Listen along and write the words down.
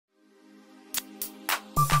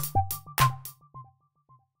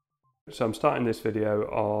So I'm starting this video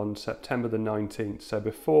on September the 19th, so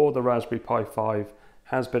before the Raspberry Pi 5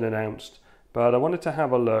 has been announced, but I wanted to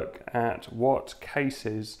have a look at what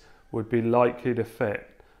cases would be likely to fit.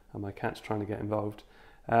 And my cat's trying to get involved.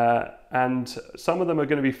 And some of them are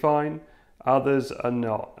going to be fine, others are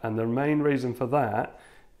not. And the main reason for that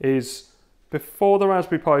is before the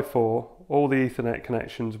Raspberry Pi 4, all the Ethernet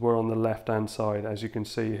connections were on the left-hand side, as you can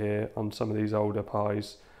see here on some of these older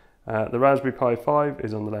Pis. The Raspberry Pi 5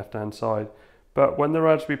 is on the left-hand side, but when the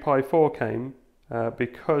Raspberry Pi 4 came,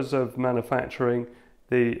 because of manufacturing,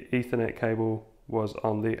 the Ethernet cable was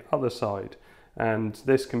on the other side. And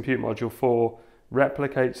this Compute Module 4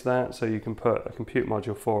 replicates that, so you can put a Compute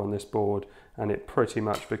Module 4 on this board and it pretty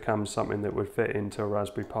much becomes something that would fit into a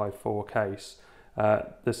Raspberry Pi 4 case.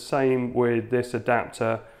 The same with this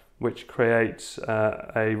adapter, which creates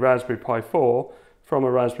a Raspberry Pi 4 from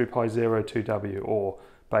a Raspberry Pi Zero 2W, or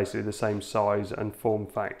basically the same size and form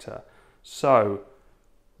factor. So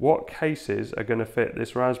what cases are going to fit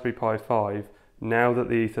this Raspberry Pi 5 now that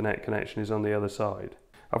the Ethernet connection is on the other side?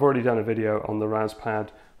 I've already done a video on the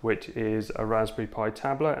Raspad, which is a Raspberry Pi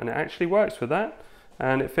tablet, and it actually works with that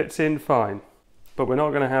and it fits in fine. But we're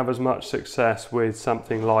not going to have as much success with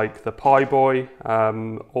something like the Pi Boy,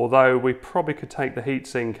 although we probably could take the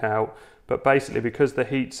heatsink out, but basically because the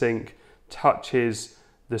heatsink touches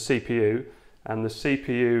the CPU, and the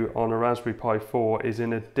CPU on a Raspberry Pi 4 is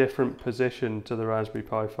in a different position to the Raspberry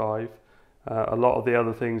Pi 5. A lot of the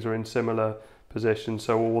other things are in similar positions,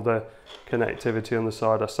 so all the connectivity on the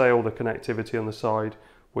side, I say all the connectivity on the side,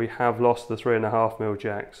 we have lost the 3.5mm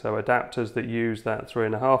jack, so adapters that use that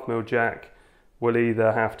 3.5mm jack will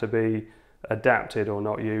either have to be adapted or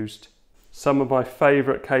not used. Some of my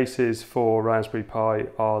favourite cases for Raspberry Pi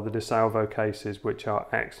are the DeSalvo cases, which are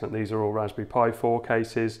excellent. These are all Raspberry Pi 4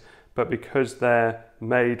 cases, but because they're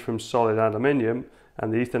made from solid aluminium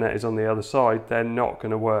and the Ethernet is on the other side, they're not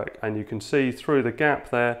going to work. And you can see through the gap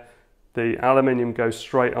there, the aluminium goes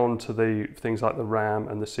straight onto the things like the RAM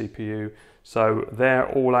and the CPU. So they're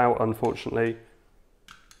all out, unfortunately,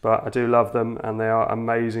 but I do love them and they are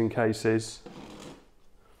amazing cases.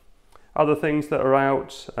 Other things that are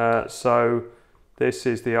out, so this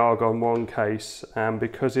is the Argon 1 case, and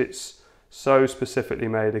because it's so specifically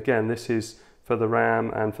made, again, this is for the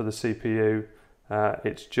RAM and for the CPU,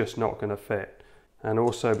 it's just not going to fit. And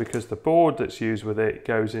also because the board that's used with it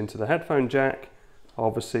goes into the headphone jack,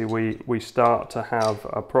 obviously we start to have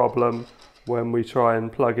a problem when we try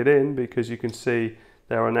and plug it in, because you can see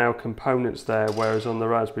there are now components there, whereas on the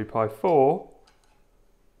Raspberry Pi 4,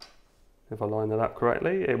 if I line that up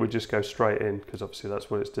correctly, it would just go straight in, because obviously that's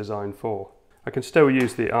what it's designed for. I can still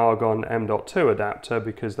use the Argon M.2 adapter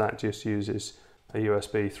because that just uses a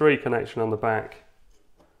USB 3 connection on the back,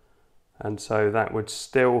 and so that would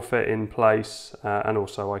still fit in place, and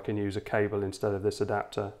also I can use a cable instead of this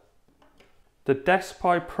adapter. The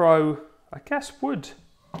DeskPi Pro, I guess, would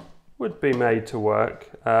be made to work,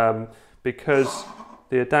 because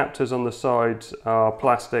the adapters on the sides are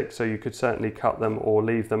plastic, so you could certainly cut them or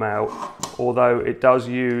leave them out, although it does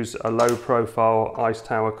use a low profile ice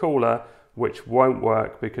tower cooler, which won't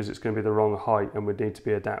work because it's going to be the wrong height and would need to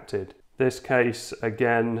be adapted. This case,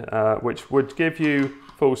 again, which would give you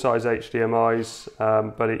full-size HDMIs,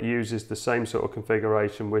 but it uses the same sort of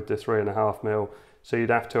configuration with the 3.5mm, so you'd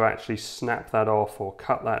have to actually snap that off or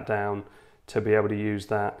cut that down to be able to use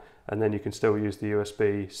that, and then you can still use the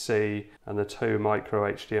USB-C and the 2 micro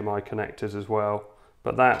HDMI connectors as well.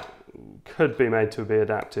 But that could be made to be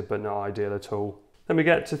adapted, but not ideal at all. Then we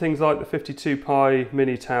get to things like the 52 Pi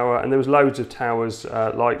mini tower, and there was loads of towers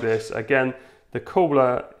like this. Again, the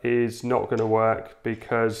cooler is not going to work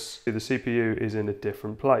because the CPU is in a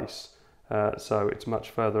different place. So it's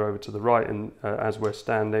much further over to the right, and as we're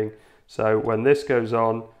standing. So when this goes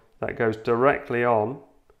on, that goes directly on,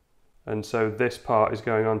 and so this part is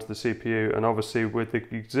going onto the CPU, and obviously with the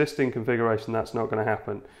existing configuration that's not going to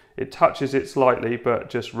happen. It touches it slightly, but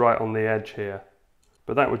just right on the edge here.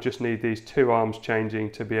 But that would just need these two arms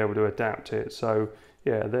changing to be able to adapt it. So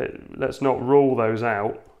yeah, let's not rule those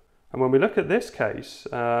out. And when we look at this case,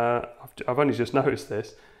 I've only just noticed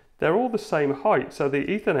this, they're all the same height, so the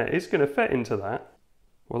Ethernet is going to fit into that.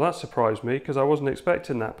 Well, that surprised me because I wasn't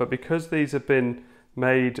expecting that, but because these have been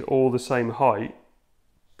made all the same height,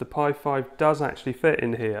 the Pi 5 does actually fit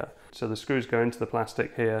in here. So the screws go into the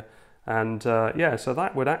plastic here, and yeah, so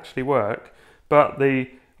that would actually work, but the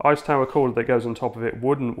ice tower cooler that goes on top of it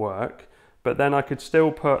wouldn't work. But then I could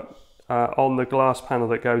still put on the glass panel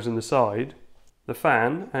that goes in the side, the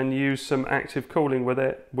fan, and use some active cooling with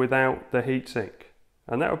it without the heatsink,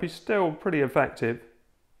 and that would be still pretty effective,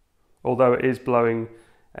 although it is blowing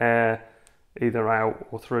air either out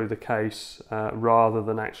or through the case rather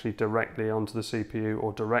than actually directly onto the CPU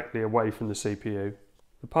or directly away from the CPU.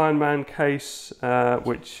 The Pi & Man case,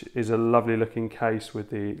 which is a lovely looking case with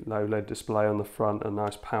the low LED display on the front, a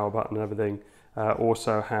nice power button and everything,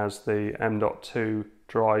 also has the M.2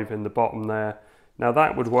 drive in the bottom there. Now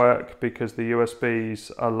that would work because the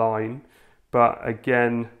USBs align, but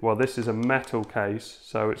again, well, this is a metal case,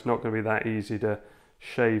 so it's not going to be that easy to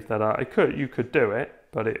shave that out. You could do it,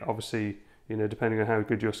 but it obviously, you know, depending on how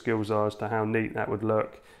good your skills are as to how neat that would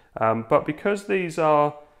look. But because these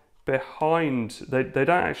are behind, they don't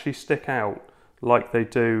actually stick out like they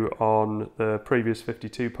do on the previous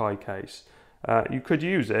 52 Pi case. You could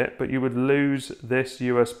use it, but you would lose this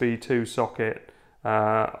USB 2 socket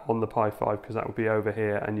on the Pi 5 because that would be over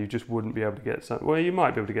here and you just wouldn't be able to get something. Well, you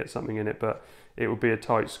might be able to get something in it, but it would be a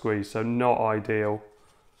tight squeeze, so not ideal,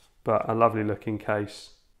 but a lovely looking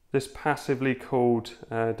case. This passively cooled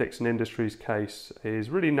Dixon Industries case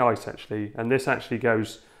is really nice actually, and this actually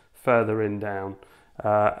goes further in down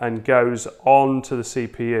and goes on to the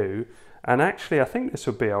CPU. And actually I think this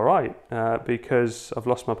would be all right because I've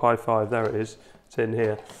lost my Pi 5, there it is, it's in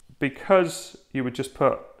here. Because you would just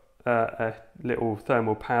put a little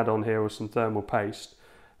thermal pad on here or some thermal paste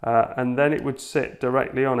and then it would sit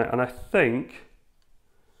directly on it, and I think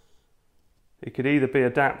it could either be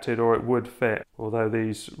adapted or it would fit, although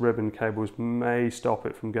these ribbon cables may stop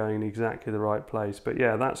it from going in exactly the right place. But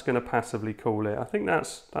yeah, that's going to passively cool it. I think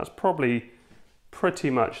that's probably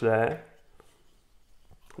pretty much there.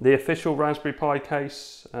 The official Raspberry Pi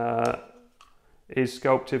case is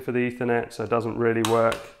sculpted for the Ethernet, so it doesn't really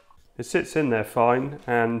work. It sits in there fine,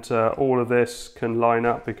 and all of this can line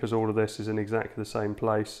up because all of this is in exactly the same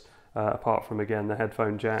place, apart from, again, the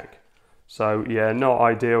headphone jack. So yeah, not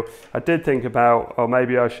ideal. I did think about, oh,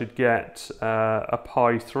 maybe I should get a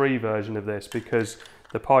Pi 3 version of this, because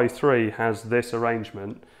the Pi 3 has this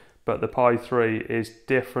arrangement, but the Pi 3 is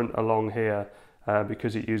different along here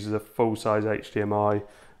because it uses a full-size HDMI,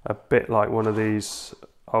 a bit like one of these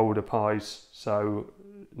older Pis, so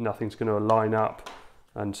nothing's going to line up,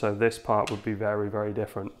 and so this part would be very, very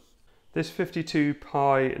different. This 52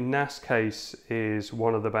 Pi NAS case is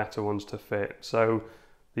one of the better ones to fit. So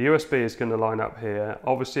the USB is going to line up here.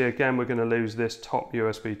 Obviously, again, we're going to lose this top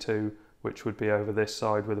USB 2, which would be over this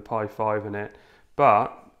side with a Pi 5 in it.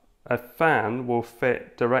 But a fan will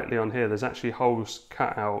fit directly on here. There's actually holes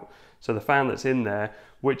cut out. So the fan that's in there,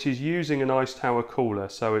 which is using an ice tower cooler.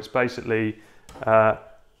 So it's basically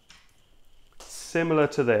similar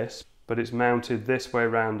to this, but it's mounted this way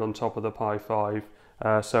around on top of the Pi 5.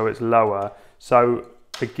 So it's lower. So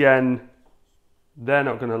again, they're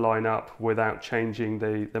not going to line up without changing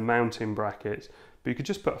the mounting brackets, but you could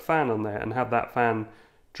just put a fan on there and have that fan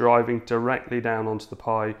driving directly down onto the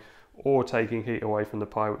Pi or taking heat away from the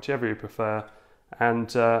Pi, whichever you prefer. And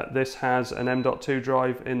this has an M.2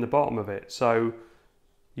 drive in the bottom of it. So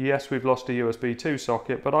yes, we've lost a USB 2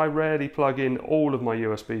 socket, but I rarely plug in all of my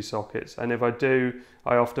USB sockets, and if I do,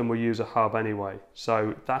 I often will use a hub anyway.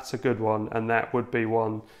 So that's a good one, and that would be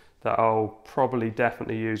one that I'll probably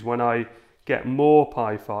definitely use when I get more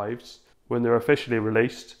Pi 5s when they're officially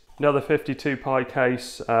released. Another 52 Pi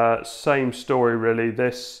case, same story really.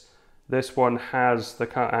 This one has the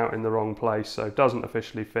cutout in the wrong place, so it doesn't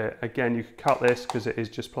officially fit. Again, you could cut this because it is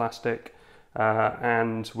just plastic,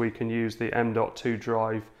 and we can use the M.2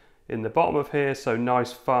 drive in the bottom of here, so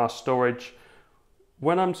nice fast storage.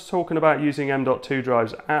 When I'm talking about using M.2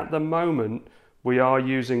 drives, at the moment we are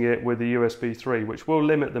using it with the USB 3, which will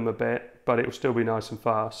limit them a bit, but it will still be nice and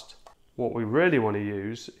fast. What we really want to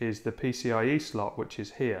use is the PCIe slot, which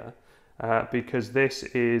is here, because this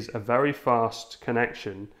is a very fast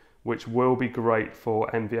connection, which will be great for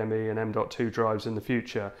NVMe and M.2 drives in the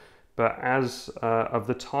future. But as of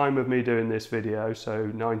the time of me doing this video, so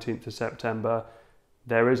 19th of September,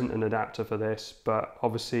 there isn't an adapter for this, but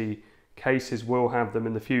obviously cases will have them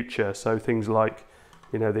in the future. So things like,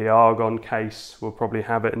 you know, the Argon case will probably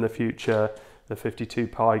have it in the future, the 52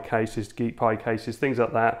 Pi cases, Geek Pi cases, things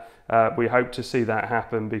like that. We hope to see that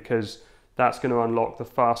happen because that's going to unlock the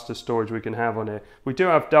fastest storage we can have on it. We do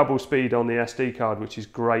have double speed on the SD card, which is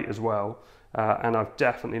great as well. And I've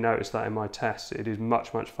definitely noticed that in my tests. It is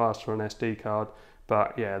much, much faster on SD card.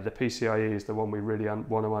 But yeah, the PCIe is the one we really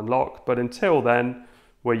want to unlock. But until then,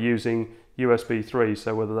 we're using USB 3.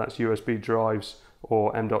 So whether that's USB drives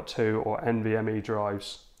or M.2 or NVMe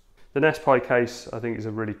drives. The NES Pi case, I think, is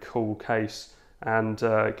a really cool case, and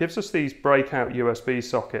gives us these breakout USB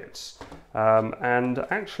sockets. And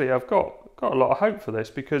actually, I've got a lot of hope for this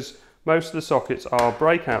because most of the sockets are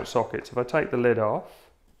breakout sockets. If I take the lid off,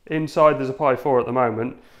 inside there's a Pi 4 at the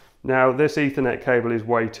moment, Now this Ethernet cable is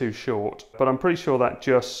way too short, but I'm pretty sure that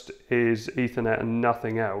just is Ethernet and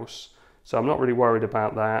nothing else. So I'm not really worried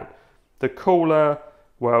about that. The cooler,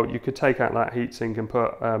 well, you could take out that heatsink and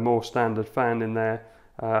put a more standard fan in there,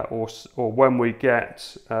 or when we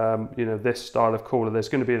get you know, this style of cooler, there's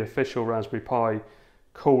going to be an official Raspberry Pi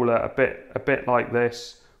cooler, a bit like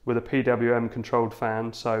this, with a PWM controlled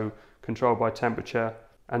fan, so controlled by temperature.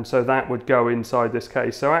 And so that would go inside this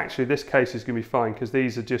case. So actually this case is going to be fine because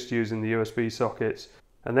these are just using the USB sockets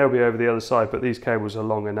and they'll be over the other side, but these cables are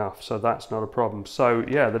long enough, so that's not a problem. So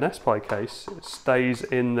yeah, the Nest Pi case stays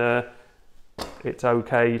in the, it's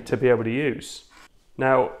okay to be able to use.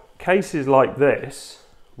 Now, cases like this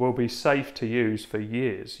will be safe to use for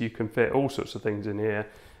years. You can fit all sorts of things in here.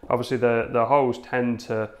 Obviously the holes tend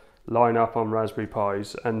to line up on Raspberry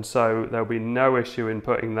Pis, and so there'll be no issue in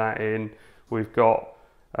putting that in. We've got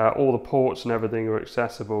all the ports and everything are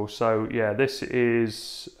accessible. So yeah, this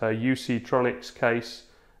is a UC Tronics case,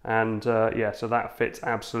 and yeah, so that fits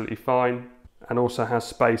absolutely fine, and also has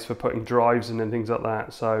space for putting drives in and things like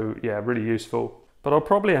that. So yeah, really useful. But I'll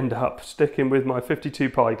probably end up sticking with my 52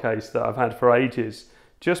 Pi case that I've had for ages,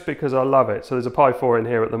 just because I love it. So there's a Pi 4 in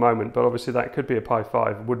here at the moment, but obviously that could be a Pi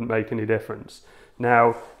 5, it wouldn't make any difference.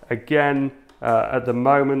 Now again, at the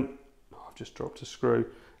moment, oh, I've just dropped a screw.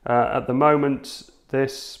 At the moment,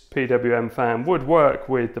 this PWM fan would work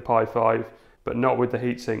with the Pi 5, but not with the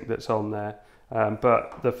heatsink that's on there.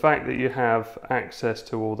 But the fact that you have access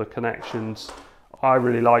to all the connections, I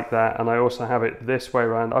really like that, and I also have it this way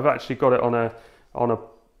around. I've actually got it on a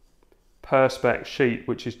Perspex sheet,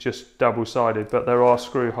 which is just double-sided, but there are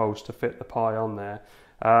screw holes to fit the Pi on there.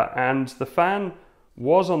 And the fan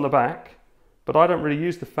was on the back, but I don't really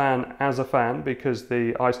use the fan as a fan because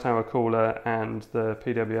the Ice Tower cooler and the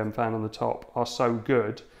PWM fan on the top are so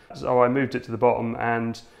good. So I moved it to the bottom,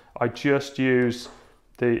 and I just use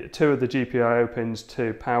the two of the GPIO pins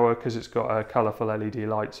to power because it's got colourful LED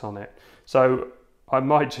lights on it. So I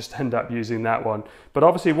might just end up using that one. But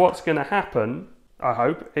obviously what's going to happen, I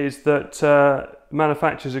hope, is that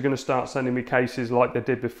manufacturers are going to start sending me cases like they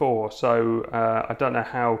did before. So I don't know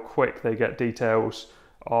how quick they get details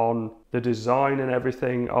on the design and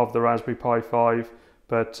everything of the Raspberry Pi 5,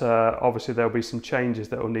 but obviously there'll be some changes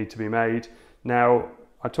that will need to be made. Now,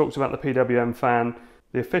 I talked about the PWM fan.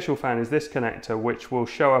 The official fan is this connector, which will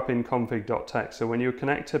show up in config.txt. So when you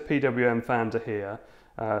connect a PWM fan to here,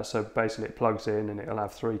 so basically it plugs in and it'll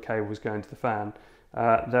have 3 cables going to the fan,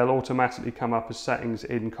 they'll automatically come up as settings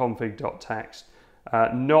in config.txt.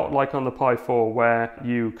 Not like on the Pi 4 where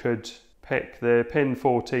you could pick the pin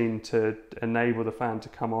 14 to enable the fan to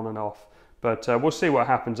come on and off. But we'll see what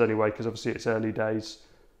happens anyway, because obviously it's early days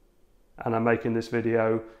and I'm making this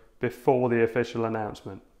video before the official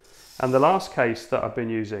announcement. And the last case that I've been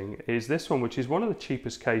using is this one, which is one of the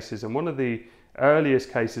cheapest cases and one of the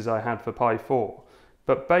earliest cases I had for Pi 4.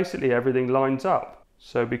 But basically everything lines up.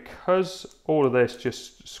 So because all of this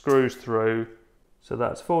just screws through, so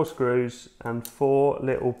that's 4 screws and 4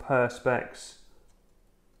 little Perspex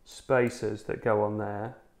spacers that go on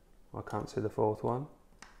there. I can't see the 4th one.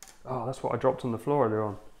 Oh, that's what I dropped on the floor earlier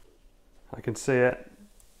on. I can see it.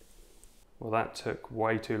 Well, that took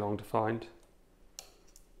way too long to find.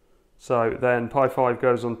 So then Pi 5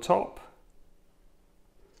 goes on top.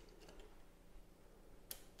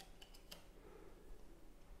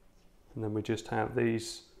 And then we just have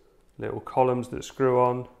these little columns that screw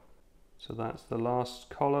on. So that's the last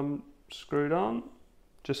column screwed on.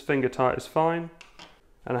 Just finger tight is fine.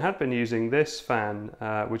 And I had been using this fan,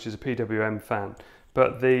 which is a PWM fan,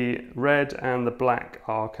 but the red and the black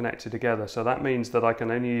are connected together. So that means that I can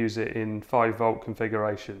only use it in 5-volt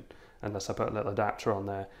configuration, unless I put a little adapter on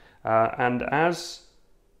there. And as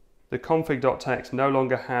the config.txt no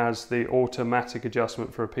longer has the automatic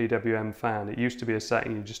adjustment for a PWM fan, it used to be a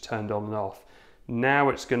setting you just turned on and off. Now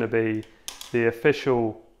it's going to be the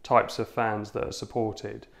official types of fans that are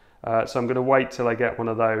supported. So I'm going to wait till I get one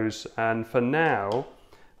of those, and for now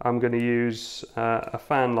I'm going to use a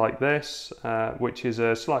fan like this, which is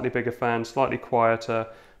a slightly bigger fan, slightly quieter,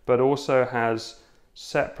 but also has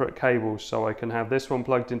separate cables, so I can have this one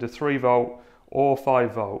plugged into 3-volt or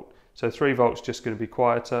 5-volt. So 3-volt's just going to be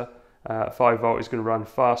quieter, 5-volt is going to run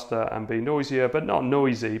faster and be noisier, but not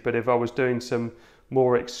noisy. But if I was doing some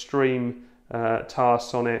more extreme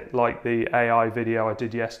tasks on it, like the AI video I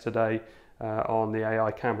did yesterday on the AI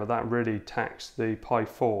camera, that really taxed the Pi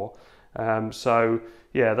 4. So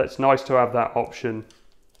yeah, that's nice to have that option.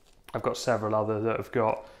 I've got several other that have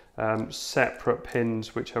got separate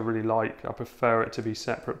pins, which I really like. I prefer it to be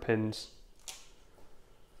separate pins.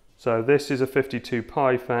 So this is a 52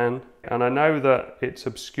 Pi fan, and I know that it's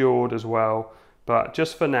obscured as well But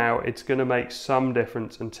just for now, it's going to make some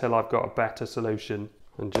difference until I've got a better solution.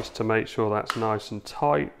 And just to make sure that's nice and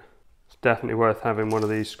tight, it's definitely worth having one of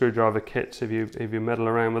these screwdriver kits if you meddle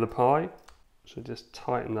around with a Pi. So just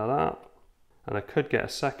tighten that up. And I could get a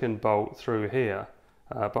second bolt through here,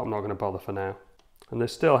 but I'm not going to bother for now. And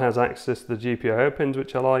this still has access to the GPIO pins,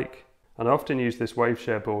 which I like. And I often use this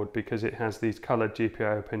Waveshare board because it has these coloured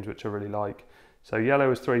GPIO pins, which I really like. So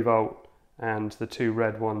yellow is 3 volt, and the 2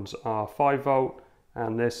 red ones are 5 volt,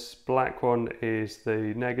 and this black one is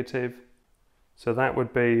the negative. So that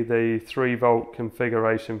would be the 3 volt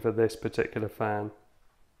configuration for this particular fan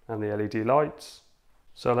and the LED lights.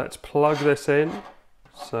 So let's plug this in.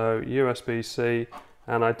 So USB-C,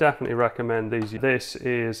 and I definitely recommend these. This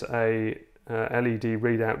is a LED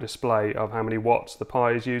readout display of how many watts the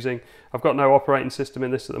Pi is using. I've got no operating system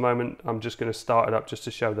in this at the moment. I'm just going to start it up just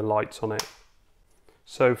to show the lights on it.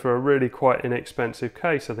 So for a really quite inexpensive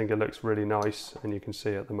case, I think it looks really nice, and you can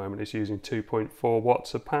see at the moment it's using 2.4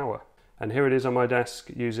 watts of power. And here it is on my desk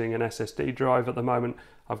using an SSD drive at the moment.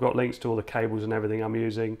 I've got links to all the cables and everything I'm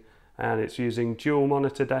using, and it's using dual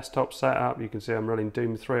monitor desktop setup. You can see I'm running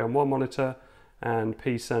Doom 3 on one monitor and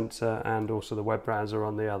P-Sensor and also the web browser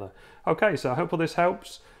on the other. Okay, so I hope all this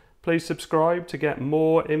helps. Please subscribe to get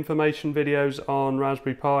more information videos on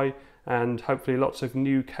Raspberry Pi, and hopefully lots of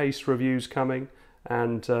new case reviews coming,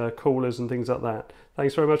 and coolers and things like that.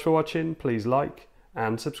 Thanks very much for watching. Please like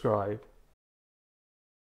and subscribe.